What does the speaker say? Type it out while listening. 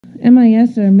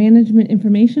MIS, or Management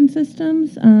Information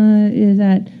Systems, is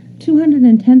at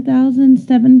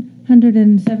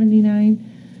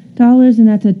 $210,779, and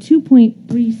that's a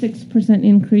 2.36%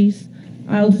 increase.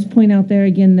 I'll just point out there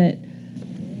again that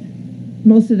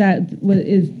most of that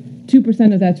is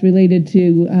 2% of that's related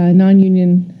to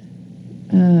non-union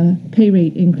pay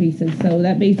rate increases. So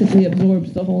that basically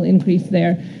absorbs the whole increase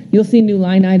there. You'll see new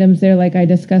line items there, like I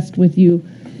discussed with you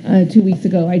 2 weeks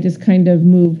ago. I just kind of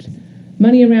moved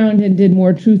money around and did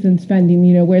more truth in spending,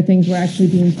 you know, where things were actually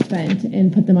being spent,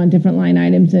 and put them on different line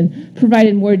items and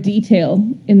provided more detail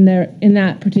in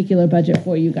that particular budget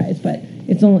for you guys. But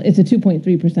it's a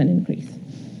 2.3% increase.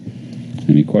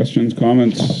 Any questions,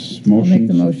 comments, motions? I'll make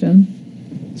the motion.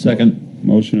 Second.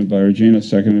 Motion by Regina,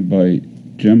 seconded by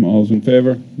Jim. All's in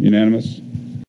favor? Unanimous?